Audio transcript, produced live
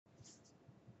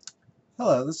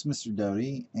Hello, this is Mr.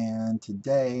 Doty, and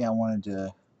today I wanted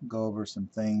to go over some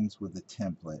things with the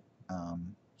template.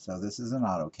 So this is an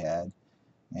AutoCAD,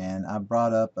 and I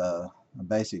brought up a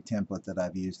basic template that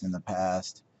I've used in the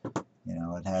past. You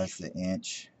know, it has the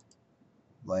inch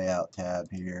layout tab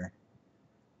here,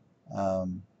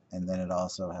 and then it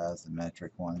also has the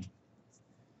metric one.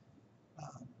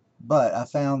 But I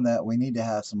found that we need to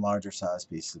have some larger size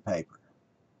pieces of paper.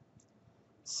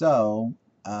 So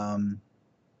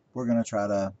we're going to try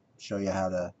to show you how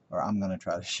to, or I'm going to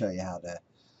try to show you how to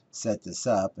set this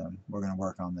up, and we're going to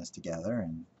work on this together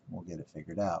and we'll get it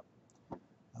figured out.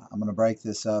 I'm going to break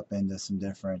this up into some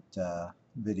different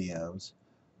videos.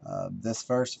 This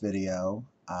first video,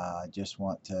 I just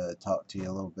want to talk to you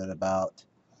a little bit about,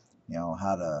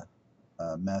 how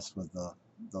to mess with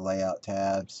the layout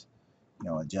tabs,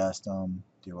 adjust them,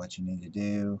 do what you need to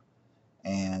do,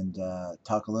 and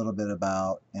talk a little bit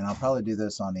about, and I'll probably do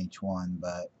this on each one,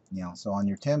 but so on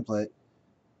your template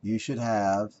you should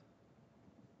have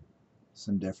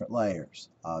some different layers,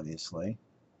 obviously.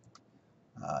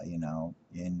 And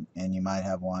you might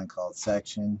have one called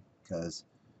section, because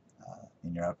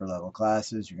in your upper level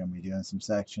classes you're going to be doing some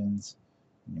sections.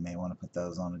 You may want to put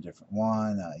those on a different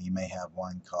one. You may have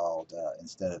one called,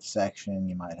 instead of section,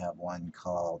 you might have one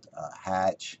called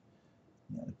hatch,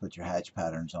 to put your hatch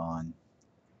patterns on.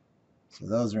 So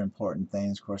those are important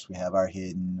things. Of course, we have our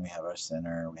hidden, we have our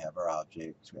center, we have our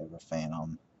object, we have our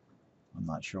phantom. I'm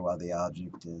not sure why the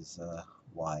object is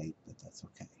white, but that's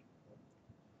okay.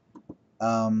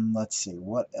 Let's see,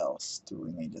 what else do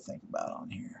we need to think about on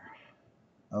here?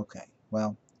 Okay,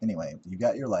 well, anyway, you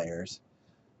got your layers.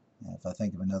 If I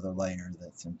think of another layer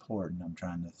that's important, I'm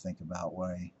trying to think about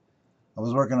why. I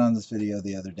was working on this video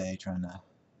the other day trying to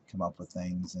come up with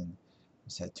things and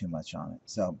just had too much on it.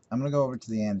 So I'm going to go over to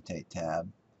the Annotate tab.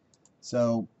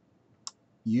 So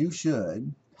you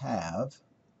should have,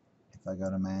 if I go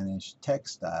to Manage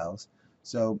Text Styles,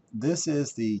 so this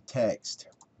is the text.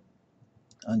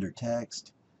 Under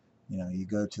Text, you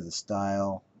go to the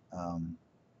Style.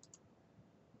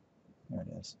 There it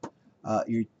is.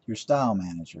 Your Style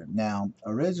Manager. Now,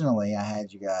 originally I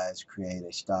had you guys create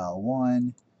a Style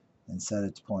 1 and set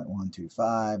it to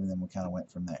 0.125, and then we kind of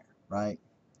went from there, right?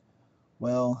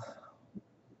 Well,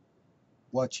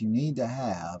 what you need to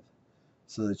have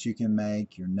so that you can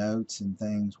make your notes and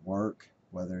things work,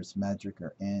 whether it's metric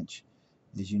or inch,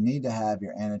 is you need to have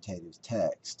your annotative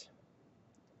text.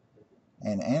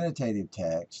 And annotative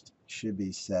text should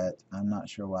be set, I'm not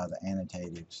sure why the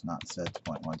annotative's not set to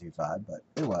 0.125, but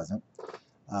it wasn't.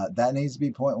 That needs to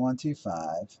be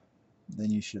 0.125.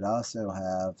 Then you should also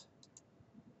have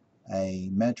a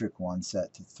metric one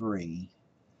set to 3,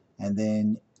 and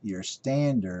then your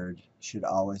standard should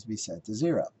always be set to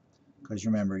 0, because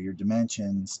remember, your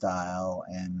dimension style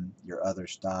and your other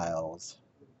styles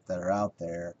that are out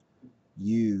there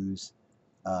use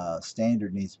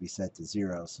standard needs to be set to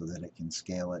 0 so that it can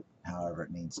scale it however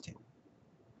it needs to.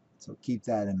 So keep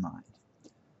that in mind.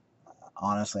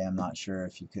 Honestly, I'm not sure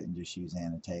if you couldn't just use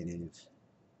annotative,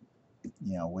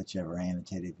 whichever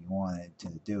annotative you wanted to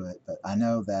do it, but I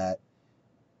know that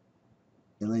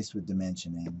at least with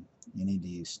dimensioning you need to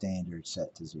use standard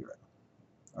set to 0,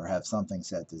 or have something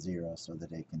set to 0 so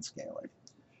that it can scale it.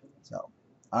 So,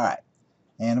 alright.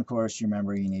 And of course, you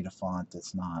remember you need a font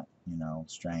that's not,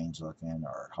 strange looking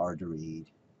or hard to read.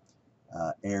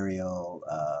 Arial,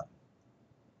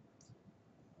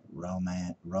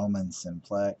 Roman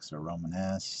Simplex or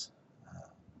Romanesque.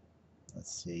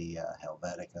 Let's see,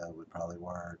 Helvetica would probably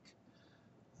work.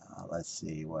 Let's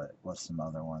see, what's some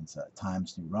other ones?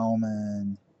 Times New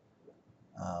Roman.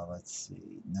 Let's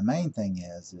see. The main thing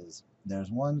is there's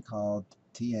one called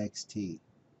TXT.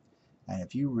 And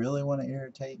if you really want to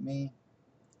irritate me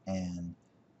and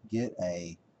get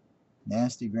a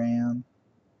nasty gram,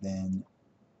 then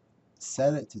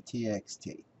set it to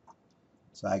TXT.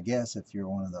 So I guess if you're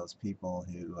one of those people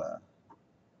who,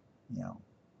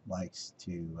 likes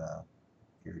to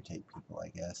irritate people, I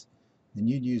guess, then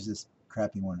you'd use this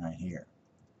crappy one right here.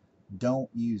 Don't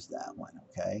use that one,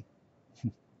 okay?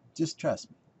 Just trust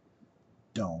me.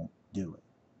 Don't do it.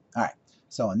 Alright,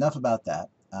 so enough about that.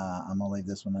 I'm going to leave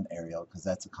this one in Arial because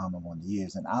that's a common one to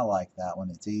use, and I like that one.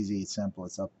 It's easy, it's simple,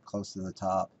 it's up close to the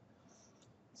top.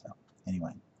 So,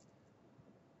 anyway.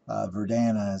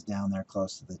 Verdana is down there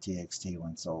close to the TXT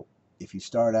one, so if you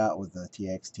start out with the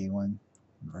TXT one,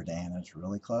 Verdana is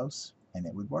really close, and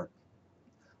it would work.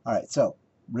 Alright, so,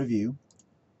 review.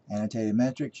 Annotated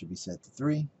metric should be set to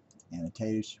 3.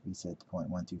 Annotative should be set to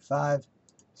 0.125.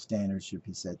 Standard should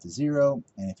be set to 0.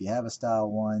 And if you have a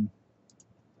style 1,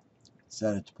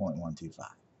 set it to 0.125.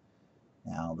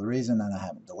 Now, the reason that I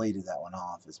haven't deleted that one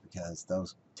off is because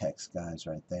those text guys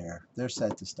right there, they're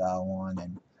set to style 1,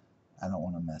 and I don't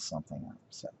want to mess something up,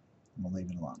 so I'm going to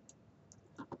leave it alone.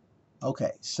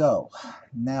 Okay, so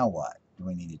now what do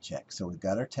we need to check? So we've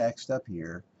got our text up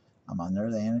here. I'm under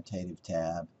the Annotative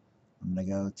tab. I'm going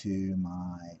to go to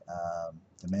my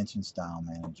Dimension Style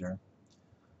Manager.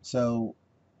 So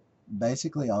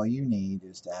basically all you need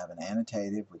is to have an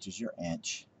annotative, which is your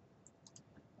inch,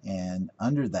 and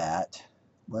under that,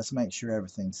 let's make sure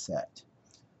everything's set.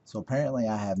 So apparently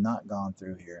I have not gone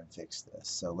through here and fixed this.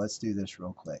 So let's do this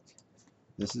real quick.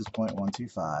 This is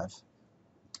 0.125.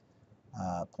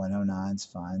 0.09 is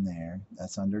fine there.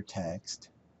 That's under text.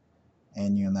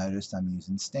 And you'll notice I'm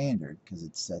using standard because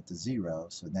it's set to 0.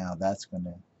 So now that's going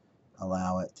to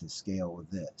allow it to scale with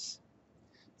this.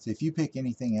 So if you pick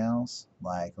anything else,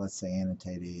 like let's say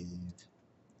annotative,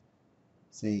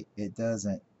 see, it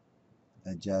doesn't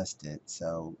adjust it,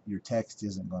 so your text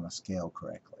isn't going to scale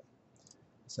correctly.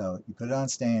 So you put it on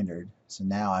standard, so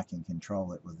now I can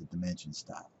control it with the dimension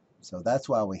style. So that's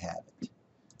why we have it.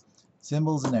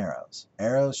 Symbols and arrows.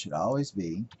 Arrows should always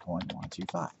be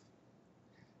 0.125.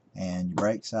 And your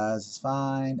break size is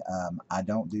fine. I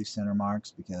don't do center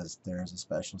marks because there's a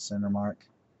special center mark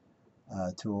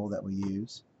tool that we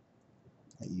use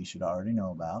that you should already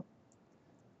know about.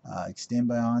 Extend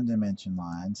beyond dimension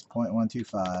lines,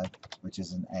 0.125, which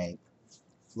is an eighth,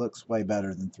 looks way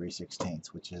better than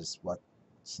 3/16, which is what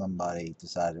somebody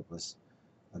decided was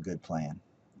a good plan.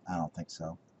 I don't think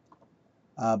so.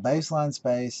 Baseline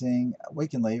spacing, we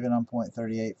can leave it on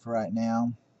 0.38 for right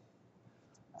now.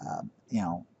 You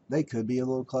know, they could be a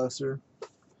little closer,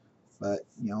 but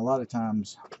you know, a lot of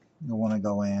times you'll want to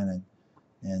go in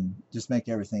and just make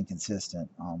everything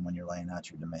consistent when you're laying out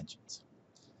your dimensions.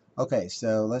 Okay,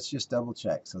 so let's just double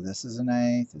check. So this is an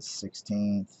eighth, it's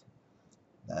 16th,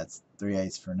 that's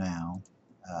 3/8 for now.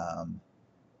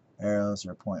 Arrows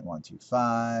are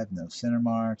 0.125, no center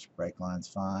marks, break line's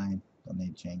fine, don't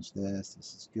need to change this,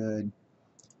 this is good.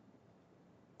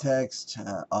 Text,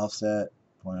 offset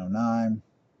 0.09,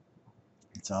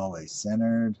 it's always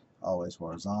centered, always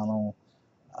horizontal.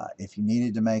 If you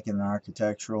needed to make it an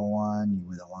architectural one, you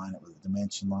would align it with a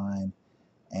dimension line,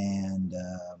 and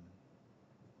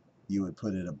you would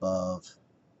put it above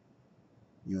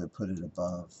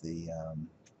the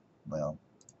well,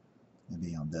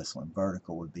 maybe on this one,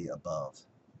 vertical would be above,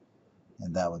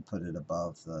 and that would put it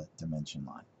above the dimension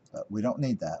line. But we don't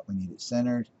need that. We need it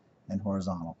centered and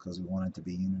horizontal because we want it to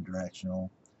be unidirectional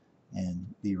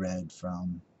and be read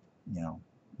from, you know,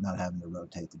 not having to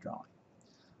rotate the drawing.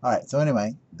 Alright, so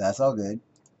anyway, that's all good.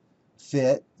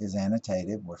 Fit is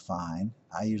annotative, we're fine.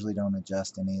 I usually don't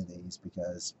adjust any of these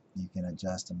because you can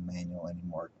adjust them manual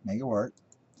anymore. Make it work.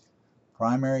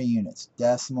 Primary units,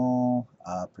 decimal,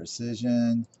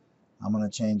 precision. I'm going to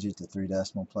change it to 3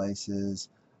 decimal places.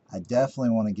 I definitely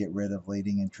want to get rid of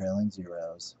leading and trailing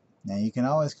zeros. Now you can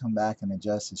always come back and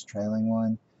adjust this trailing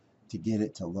one to get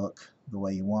it to look the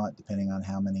way you want depending on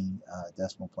how many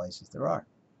decimal places there are.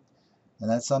 And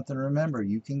that's something to remember.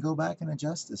 You can go back and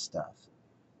adjust this stuff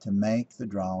to make the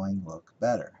drawing look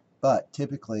better. But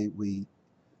typically we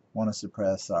want to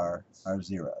suppress our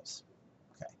zeros.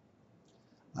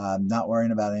 Not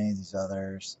worrying about any of these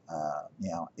others. You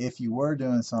know, if you were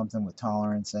doing something with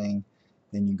tolerancing,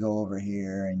 then you go over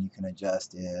here and you can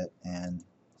adjust it, and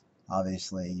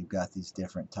obviously you've got these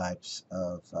different types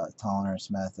of tolerance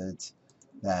methods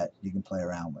that you can play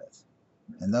around with,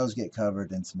 and those get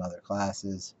covered in some other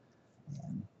classes.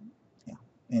 And yeah,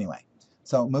 anyway,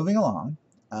 so moving along,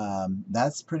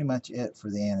 that's pretty much it for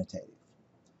the annotative,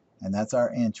 and that's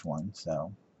our inch one.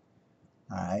 So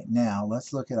alright, now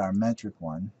let's look at our metric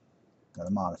one. Go to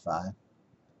modify.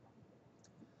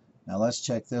 Now let's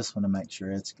check this one to make sure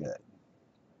it's good.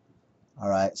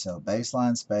 Alright, so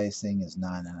baseline spacing is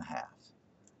 9.5.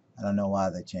 I don't know why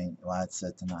they changed, why it's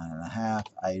set to 9.5.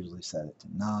 I usually set it to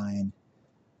 9.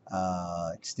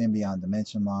 Extend beyond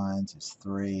dimension lines is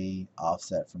 3.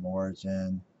 Offset from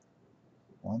origin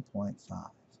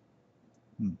 1.5.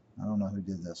 I don't know who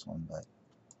did this one, but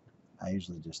I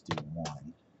usually just do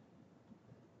 1.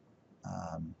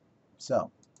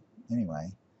 So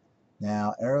anyway,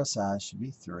 now arrow size should be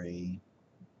 3,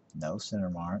 no center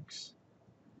marks,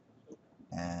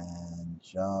 and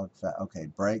jog, okay,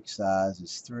 break size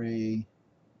is 3,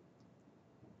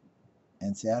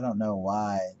 and see, I don't know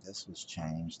why this was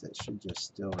changed. It should just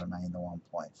still remain the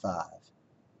 1.5.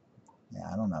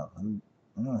 Yeah, I don't know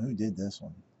who did this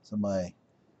one. Somebody,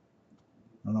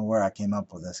 I don't know where I came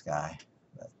up with this guy,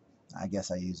 but I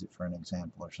guess I use it for an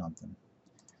example or something.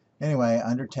 Anyway,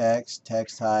 under text,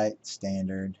 text height,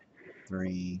 standard,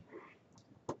 3.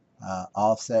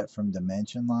 Offset from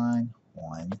dimension line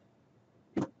 1.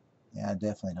 Yeah, I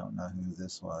definitely don't know who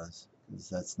this was, because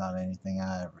that's not anything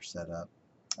I ever set up.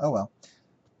 Oh well,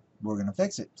 we're going to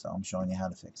fix it, so I'm showing you how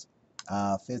to fix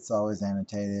it. Fit's always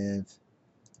annotative,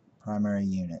 primary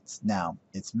units. Now,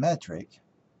 it's metric,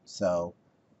 so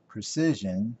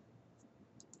precision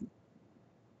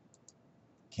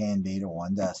can be to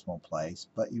 1 decimal place,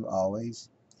 but you always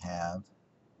have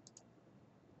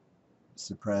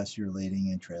suppress your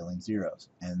leading and trailing zeros.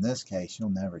 And in this case, you'll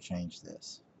never change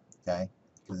this, okay,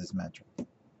 because it's metric.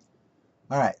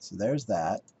 Alright, so there's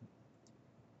that.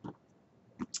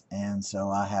 And so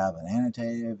I have an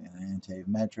annotative and an annotative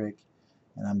metric,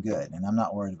 and I'm good. And I'm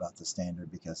not worried about the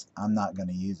standard because I'm not going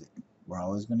to use it. We're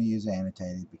always going to use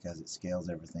annotative because it scales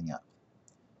everything up.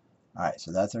 Alright,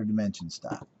 so that's our dimension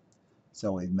style.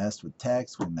 So we've messed with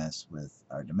text, we messed with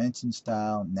our dimension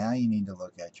style. Now you need to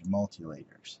look at your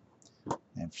multi-leaders.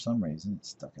 And for some reason it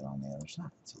stuck it on the other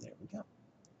side. So there we go.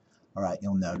 Alright,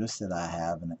 you'll notice that I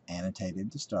have an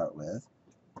annotative to start with,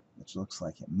 which looks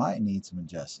like it might need some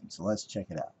adjusting. So let's check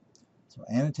it out. So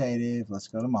annotative, let's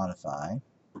go to modify and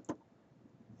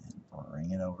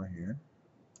bring it over here.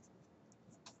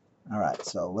 Alright,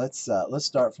 so let's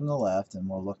start from the left and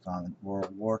we'll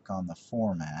work on the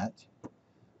format.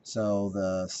 So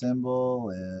the symbol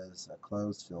is a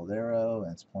closed filled arrow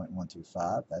and it's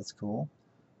 0.125. That's cool.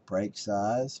 Break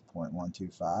size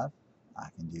 0.125. I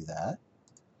can do that.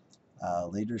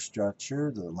 Leader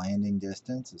structure, the landing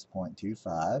distance is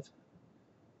 0.25.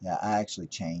 Yeah, I actually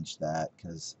changed that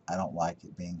because I don't like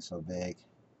it being so big.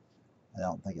 I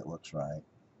don't think it looks right.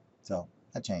 So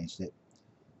I changed it.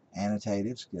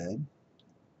 Annotative's good.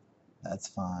 That's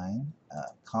fine.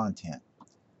 Content.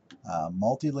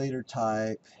 Multi-leader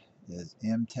type is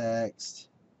mtext.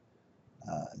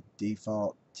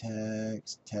 Default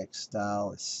text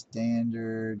style is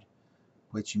standard,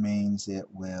 which means it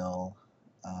will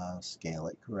scale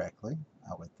it correctly,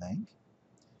 I would think.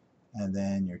 And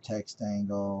then your text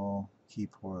angle,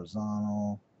 keep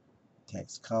horizontal,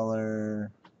 text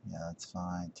color, yeah, that's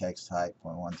fine. Text height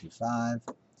 0.125.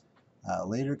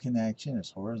 Leader connection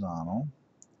is horizontal.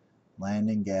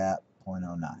 Landing gap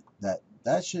 0.09.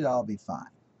 That should all be fine.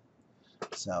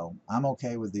 So I'm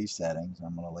okay with these settings.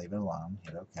 I'm going to leave it alone.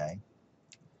 Hit OK.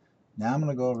 Now I'm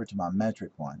going to go over to my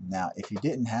metric one. Now, if you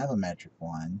didn't have a metric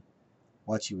one,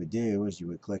 what you would do is you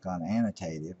would click on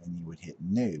annotative and you would hit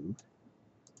new,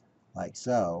 like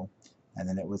so, and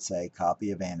then it would say copy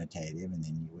of annotative, and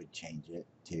then you would change it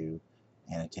to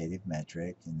annotative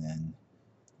metric, and then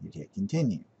you'd hit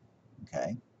continue.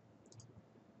 Okay,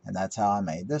 and that's how I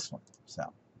made this one.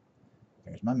 So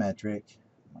here's my metric.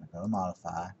 I'm going to go to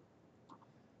modify.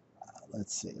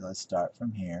 Let's see, let's start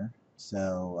from here.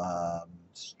 So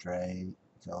straight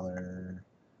color.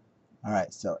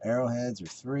 Alright, so arrowheads are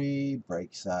 3,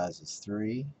 break size is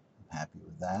 3. I'm happy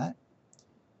with that.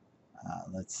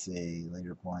 Let's see,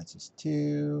 leader points is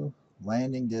 2.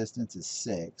 Landing distance is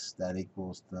 6. That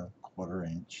equals the 1/4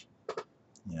 inch.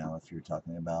 You know, if you're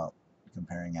talking about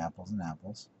comparing apples and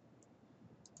apples.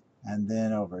 And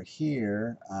then over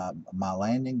here, my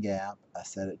landing gap, I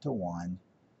set it to 1.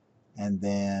 And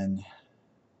then,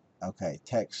 okay,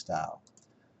 text style.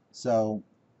 So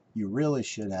you really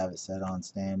should have it set on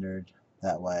standard.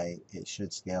 That way it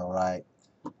should scale right.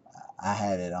 I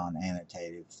had it on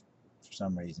annotative for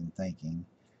some reason, thinking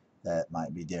that it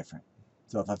might be different.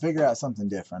 So if I figure out something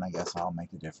different, I guess I'll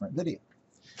make a different video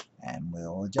and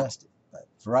we'll adjust it. But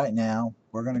for right now,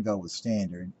 we're going to go with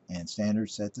standard, and standard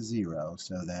set to 0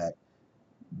 so that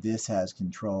this has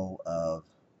control of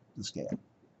the scale,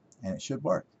 and it should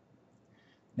work.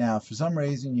 Now, if for some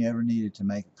reason you ever needed to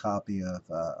make a copy of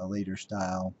a leader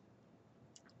style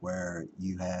where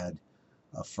you had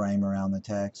a frame around the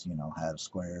text, you know, had a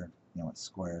square, you know, it's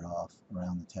squared off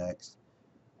around the text,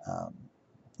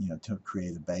 you know, to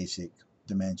create a basic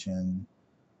dimension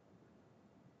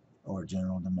or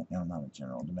general dimension, no, not a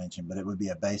general dimension, but it would be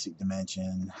a basic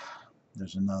dimension.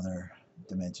 There's another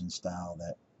dimension style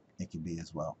that it could be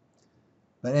as well.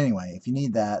 But anyway, if you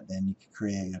need that, then you can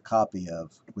create a copy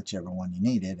of whichever one you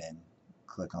needed and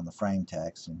click on the frame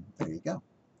text, and there you go.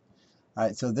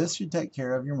 Alright, so this should take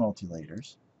care of your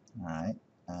multi-leaders. Alright,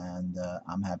 and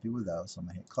I'm happy with those, so I'm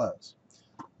going to hit close.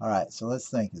 Alright, so let's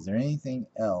think, is there anything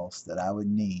else that I would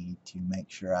need to make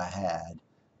sure I had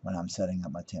when I'm setting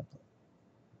up my template?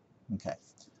 Okay,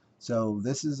 so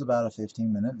this is about a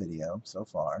 15-minute video so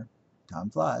far. Time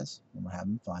flies when we're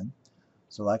having fun.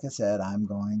 So like I said, I'm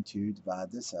going to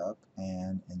divide this up,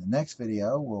 and in the next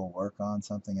video we'll work on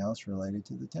something else related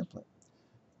to the template.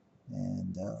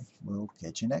 And we'll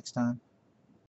catch you next time.